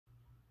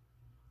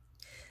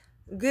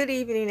Good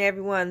evening,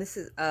 everyone. This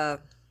is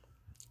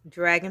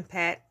Dragon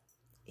Pat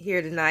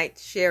here tonight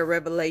to share a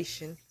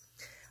revelation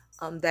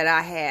that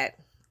I had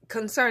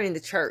concerning the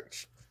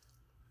church.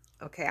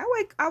 Okay,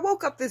 I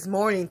woke up this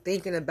morning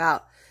thinking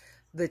about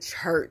the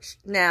church.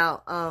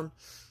 Now,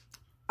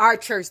 our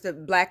church, the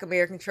Black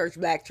American Church,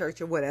 Black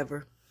Church, or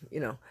whatever,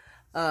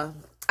 I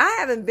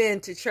haven't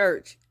been to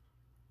church.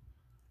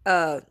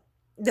 The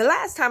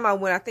last time I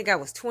went, I think I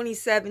was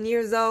 27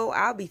 years old.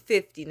 I'll be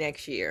 50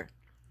 next year.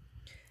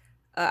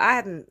 I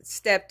haven't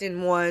stepped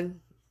in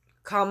one,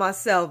 call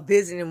myself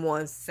visiting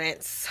one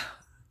since.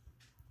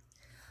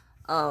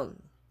 Yeah,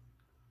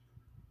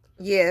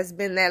 it's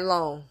been that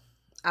long.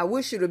 I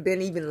wish it would have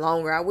been even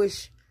longer.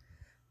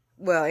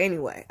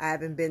 Anyway, I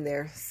haven't been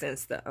there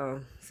since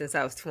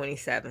I was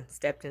 27,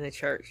 stepped in the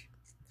church.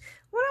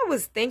 What I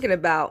was thinking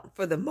about,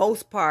 for the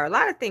most part, a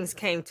lot of things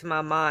came to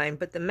my mind,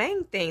 but the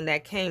main thing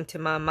that came to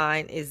my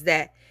mind is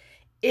that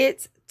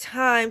it's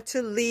time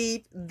to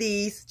leave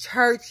these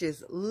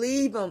churches.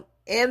 Leave them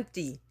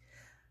empty.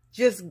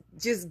 Just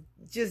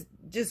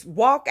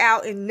walk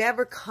out and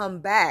never come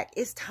back.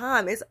 It's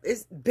time.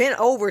 It's been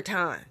over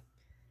time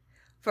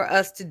for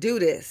us to do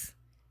this.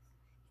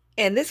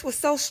 And this was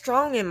so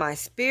strong in my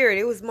spirit.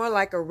 It was more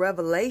like a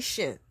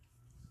revelation.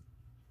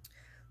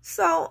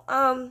 So,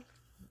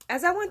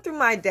 as I went through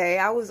my day,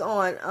 I was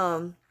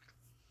on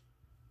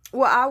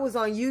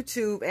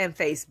YouTube and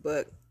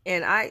Facebook,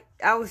 and I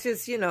was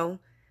just,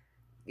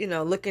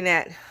 looking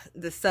at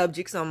the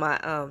subjects on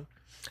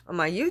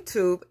my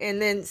YouTube,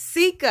 and then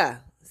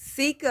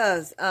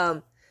Sika's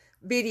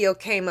video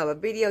came up, a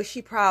video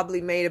she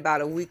probably made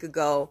about a week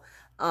ago,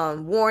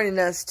 warning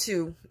us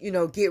to,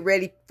 get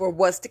ready for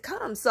what's to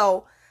come.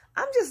 So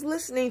I'm just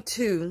listening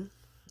to,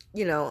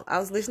 I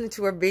was listening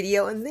to her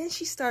video, and then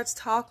she starts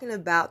talking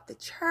about the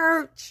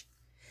church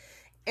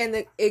and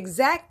the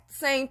exact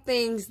same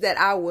things that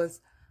I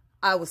was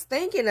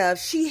thinking of,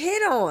 she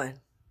hit on.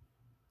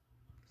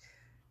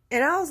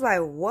 And I was like,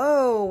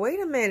 whoa,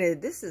 wait a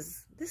minute. This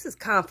is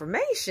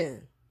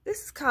confirmation.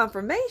 This is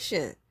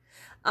confirmation.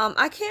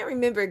 I can't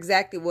remember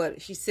exactly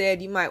what she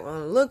said. You might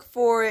want to look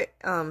for it.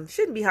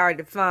 Shouldn't be hard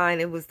to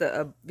find. It was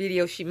the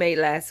video she made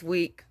last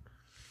week.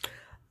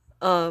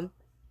 But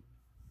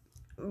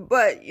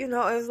it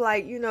was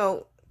like,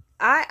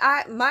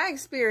 my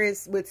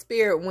experience with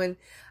spirit, when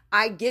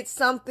I get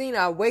something,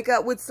 I wake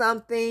up with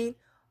something,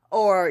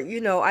 or,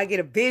 I get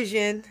a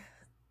vision,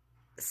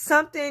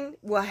 something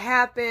will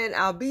happen.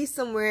 I'll be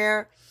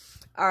somewhere,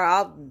 or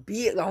I'll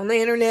be on the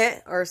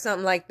internet or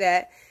something like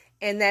that,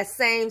 and that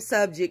same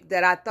subject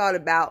that I thought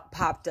about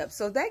popped up.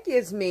 So that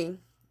gives me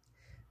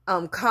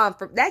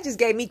that just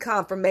gave me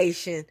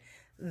confirmation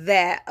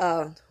that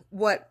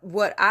what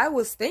I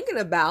was thinking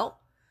about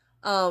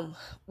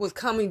was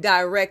coming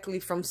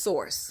directly from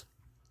source.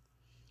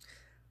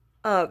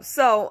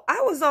 So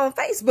I was on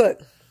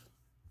Facebook.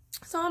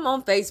 So I'm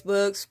on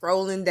Facebook,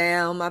 scrolling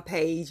down my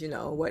page,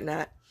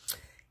 whatnot.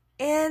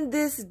 And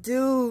this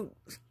dude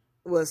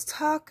was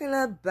talking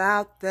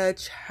about the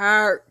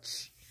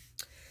church.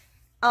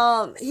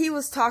 He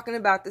was talking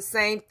about the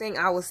same thing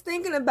I was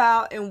thinking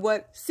about, and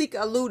what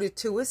Sika alluded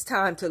to. It's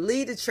time to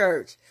lead the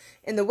church.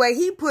 And the way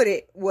he put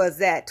it was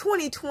that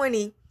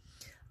 2020,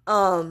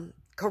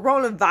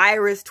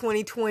 coronavirus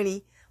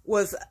 2020,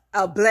 was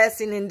a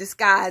blessing in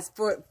disguise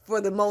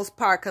for the most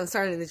part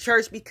concerning the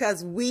church,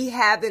 because we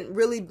haven't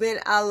really been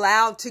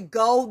allowed to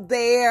go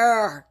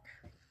there.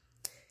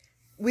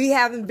 We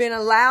haven't been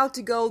allowed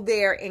to go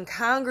there and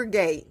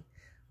congregate.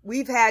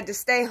 We've had to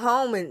stay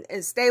home and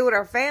stay with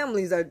our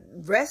families, or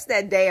rest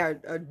that day,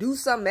 or do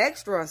something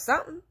extra or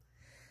something.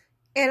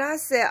 And I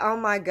said, oh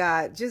my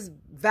God, just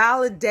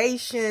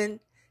validation,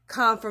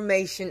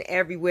 confirmation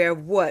everywhere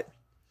of what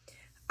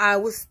I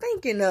was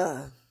thinking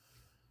of.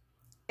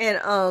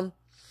 And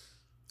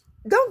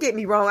don't get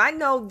me wrong, I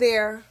know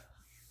there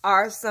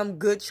are some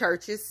good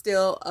churches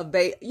still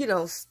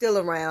still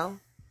around.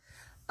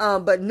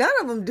 But none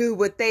of them do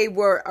what they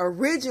were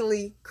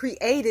originally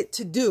created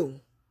to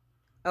do.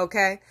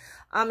 Okay?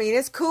 I mean,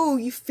 it's cool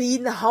you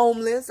feeding the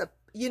homeless,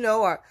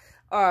 or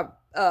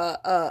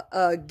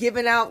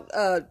giving out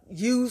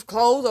used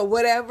clothes or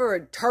whatever,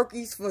 or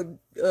turkeys for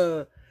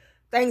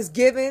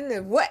Thanksgiving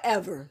and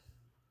whatever.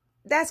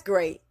 That's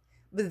great.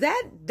 But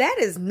that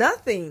is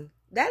nothing.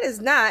 That is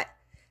not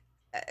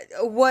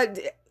what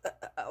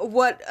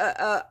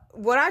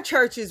our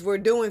churches were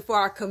doing for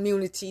our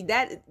community.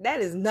 That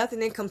is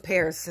nothing in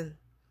comparison.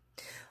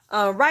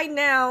 Right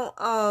now,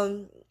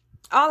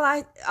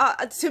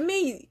 to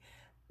me,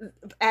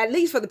 at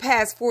least for the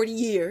past 40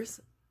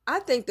 years, I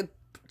think the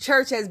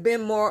church has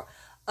been more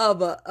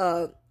of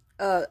a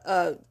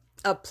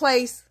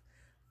place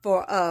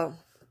for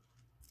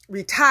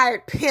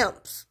retired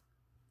pimps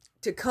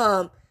to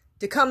come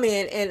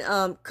in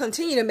and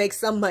continue to make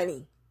some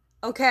money.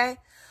 Okay?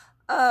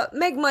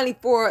 Make money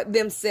for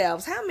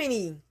themselves. How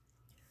many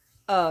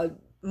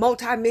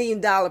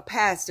multi-million-dollar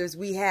pastors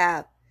we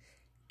have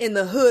in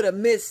the hood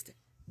amidst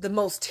the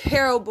most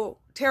terrible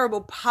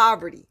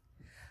poverty,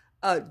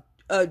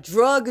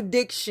 drug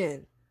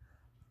addiction,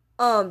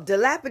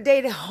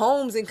 dilapidated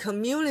homes and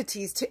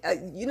communities, to,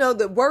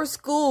 the worst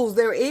schools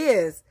there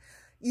is.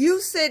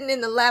 You sitting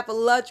in the lap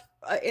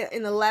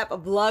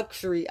of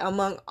luxury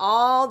among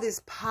all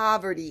this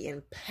poverty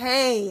and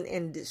pain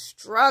and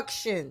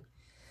destruction.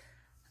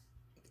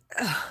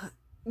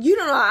 You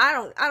don't know.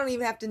 I don't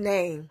even have to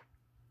name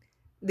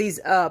these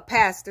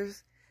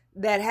pastors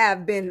that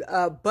have been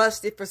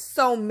busted for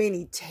so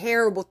many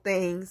terrible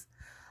things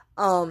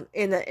in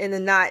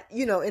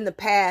the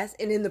past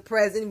and in the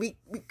present. We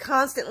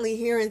constantly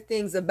hearing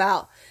things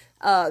about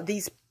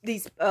these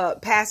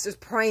pastors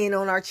preying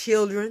on our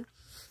children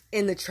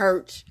in the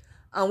church,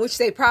 which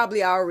they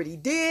probably already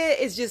did.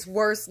 It's just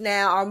worse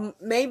now, or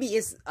maybe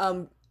it's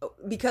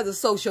because of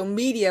social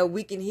media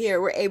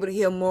we're able to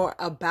hear more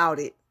about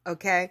it.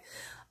 Okay,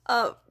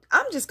 I'm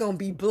just gonna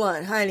be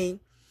blunt, honey.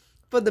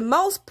 For the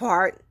most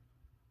part,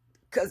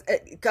 because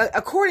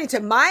according to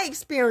my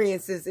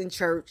experiences in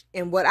church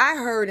and what I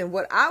heard and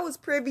what I was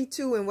privy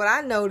to and what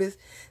I noticed,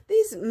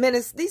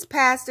 these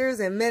pastors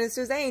and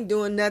ministers, they ain't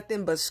doing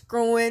nothing but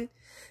screwing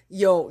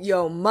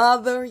your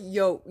mother,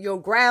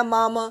 your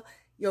grandmama,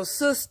 your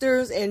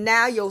sisters, and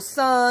now your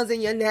sons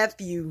and your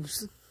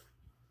nephews,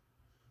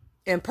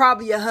 and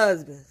probably your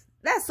husbands.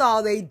 That's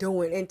all they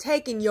doing, and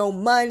taking your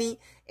money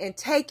and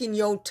taking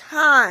your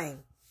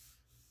time.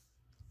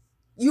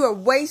 You are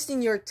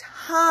wasting your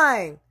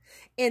time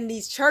in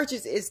these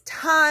churches. It's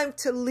time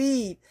to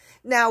leave.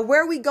 Now,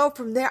 where we go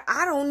from there,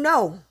 I don't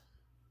know.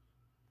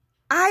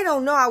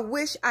 I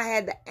wish I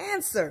had the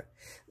answer.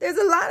 There's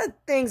a lot of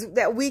things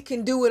that we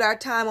can do with our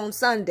time on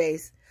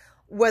Sundays,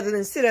 rather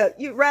than sit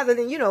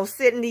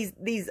in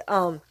these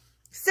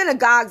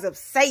synagogues of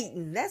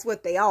Satan. That's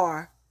what they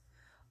are.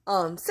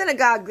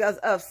 Synagogues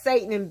of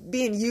Satan, and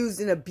being used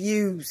and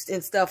abused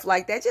and stuff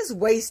like that. Just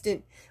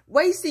wasting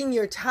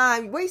your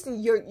time, wasting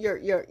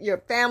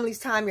your family's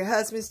time, your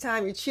husband's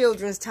time, your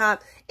children's time.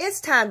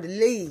 It's time to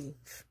leave.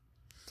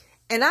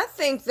 And I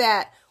think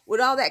that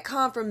with all that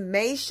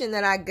confirmation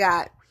that I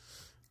got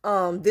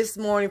this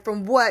morning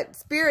from what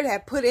Spirit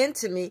had put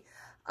into me,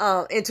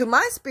 into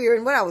my spirit,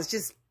 and what I was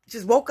just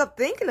woke up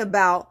thinking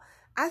about,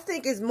 I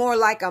think it's more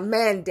like a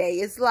mandate.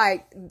 It's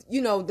like,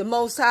 the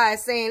Most High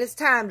is saying it's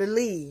time to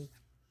leave.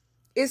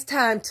 It's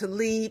time to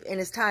leave, and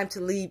it's time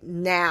to leave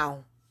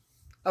now.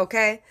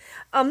 Okay?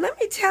 Let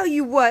me tell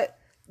you what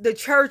the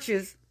church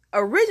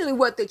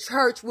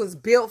was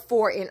built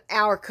for in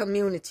our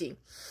community.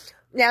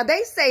 Now,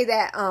 they say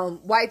that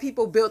white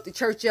people built the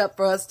church up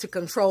for us to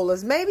control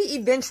us. Maybe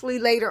eventually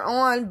later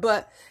on,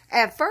 but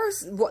at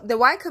first, the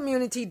white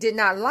community did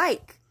not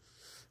like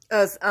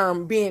us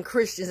being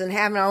Christians and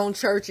having our own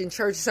church and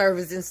church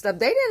service and stuff.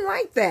 They didn't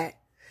like that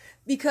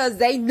because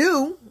they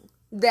knew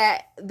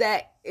that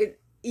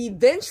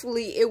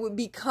eventually it would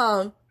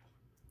become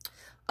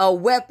a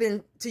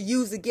weapon to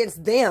use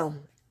against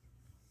them.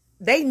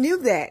 They knew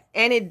that,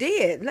 and it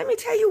did. Let me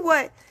show you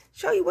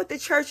what the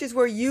churches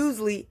were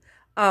usually,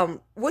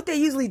 what they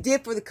usually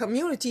did for the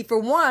community. For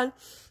one,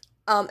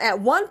 at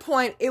one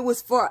point, it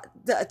was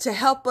to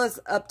help us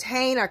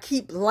obtain or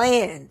keep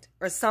land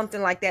or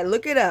something like that.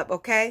 Look it up,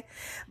 okay?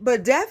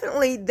 But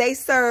definitely they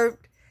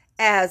served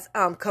as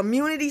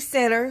community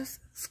centers,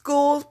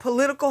 schools,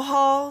 political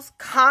halls,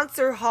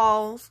 concert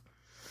halls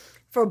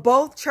for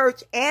both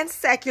church and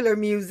secular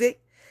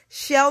music,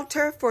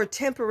 shelter for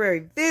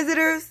temporary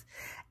visitors,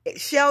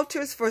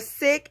 shelters for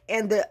sick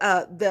and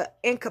the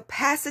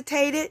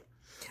incapacitated.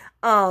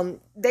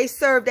 They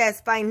served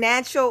as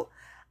financial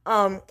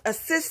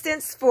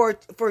assistance for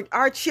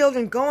our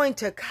children going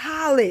to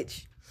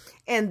college,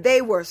 and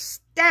they were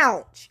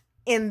staunch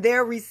in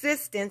their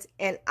resistance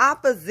and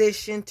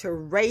opposition to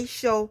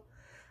racial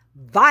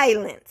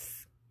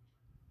violence.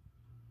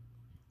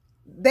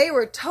 They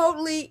were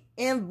totally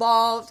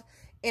involved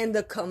in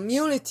the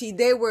community.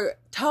 They were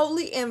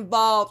totally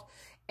involved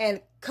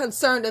and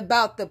concerned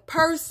about the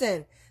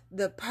person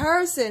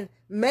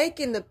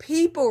making the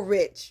people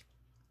rich,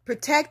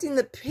 protecting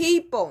the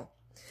people,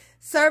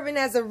 serving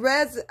as a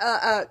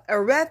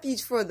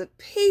refuge for the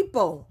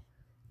people.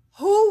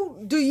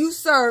 Who do you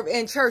serve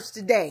in church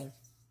today?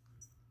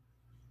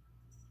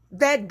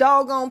 That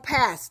doggone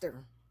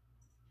pastor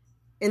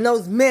and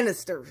those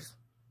ministers.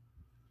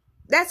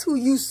 That's who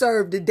you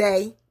serve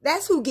today.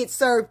 That's who gets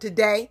served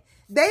today.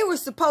 They were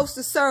supposed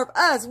to serve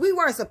us. We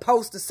weren't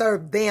supposed to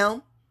serve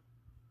them.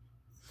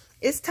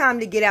 It's time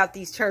to get out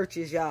these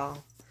churches,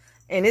 y'all.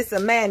 And it's a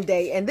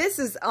mandate. And this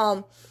is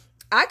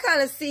I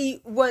kind of see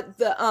what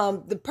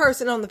the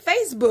person on the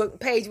Facebook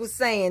page was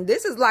saying.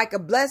 This is like a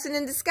blessing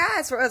in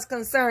disguise for us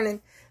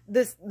concerning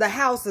the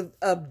house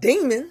of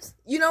demons.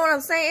 You know what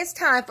I'm saying? It's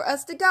time for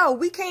us to go.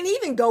 We can't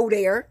even go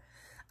there.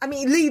 I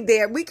mean, leave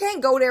there. We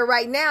can't go there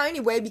right now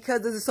anyway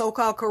because of the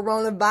so-called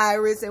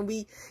coronavirus, and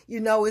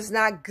it's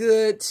not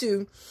good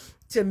to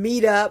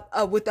meet up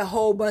with a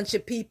whole bunch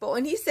of people.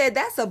 And he said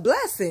that's a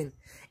blessing.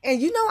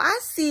 And I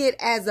see it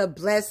as a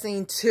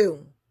blessing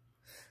too.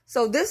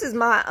 So this is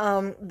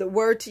my the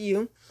word to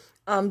you.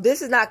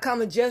 This is not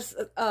coming just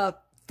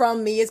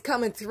from me. It's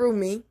coming through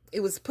me. It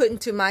was put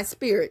into my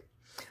spirit.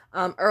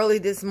 early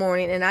this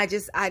morning, and I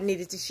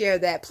needed to share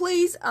that.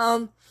 Please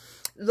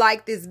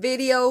like this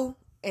video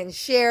and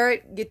share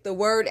it, get the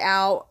word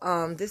out.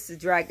 This is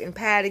Dragon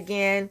Pat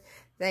again.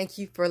 Thank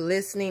you for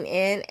listening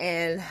in,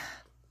 and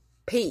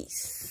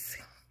peace.